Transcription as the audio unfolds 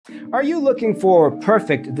Are you looking for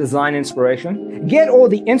perfect design inspiration? Get all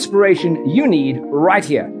the inspiration you need right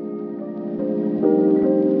here.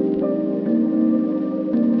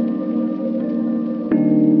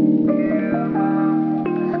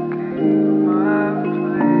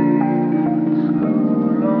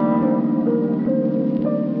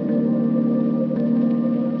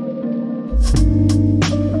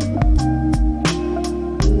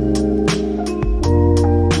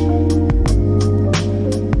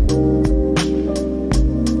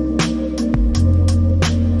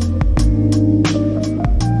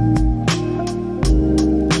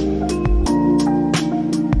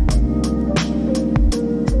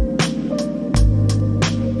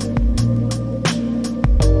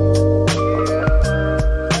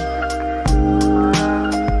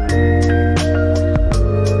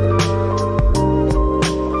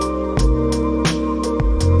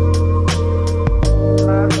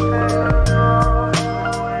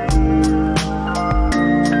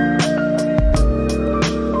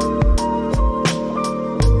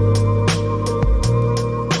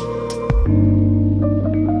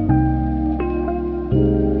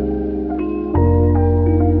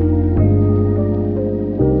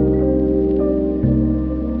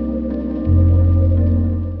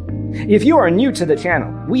 If you are new to the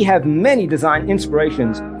channel, we have many design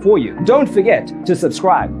inspirations for you. Don't forget to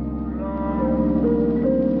subscribe.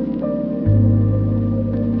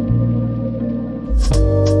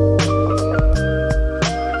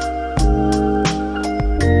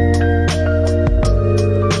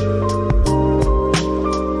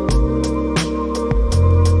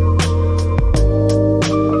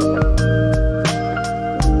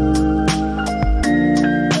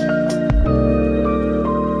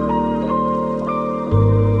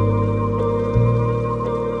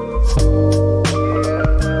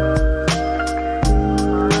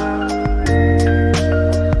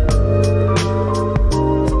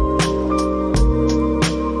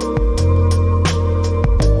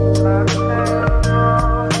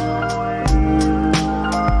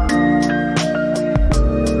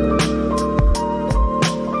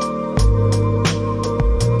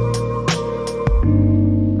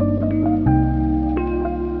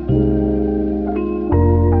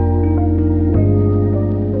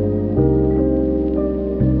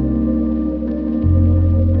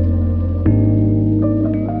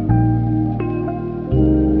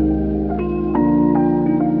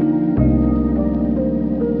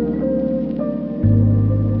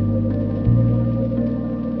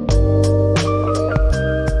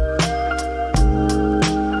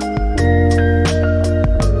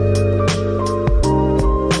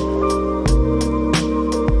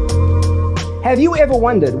 Have you ever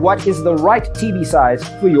wondered what is the right TV size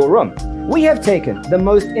for your room? We have taken the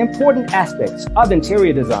most important aspects of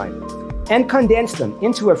interior design and condensed them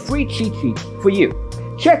into a free cheat sheet for you.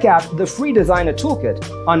 Check out the free designer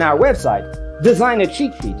toolkit on our website,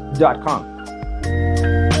 designercheatsheet.com.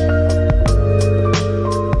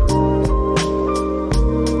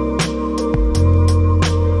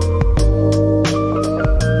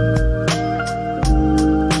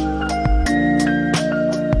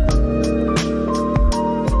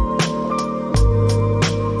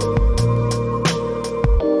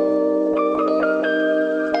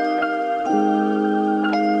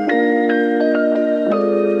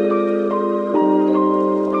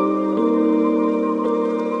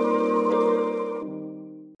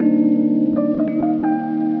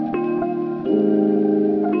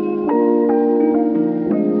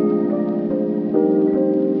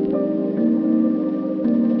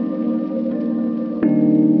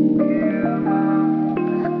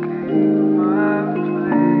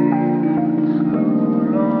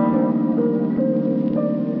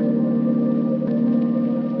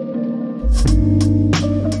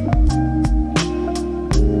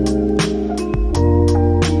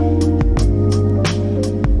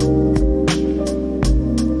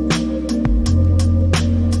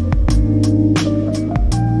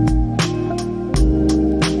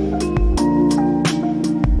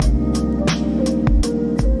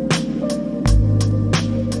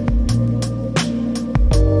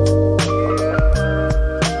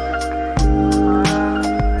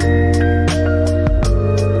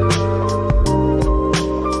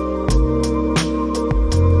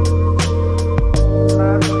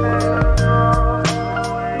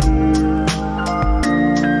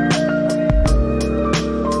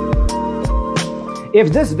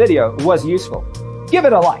 If this video was useful, give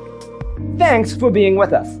it a like. Thanks for being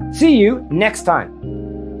with us. See you next time.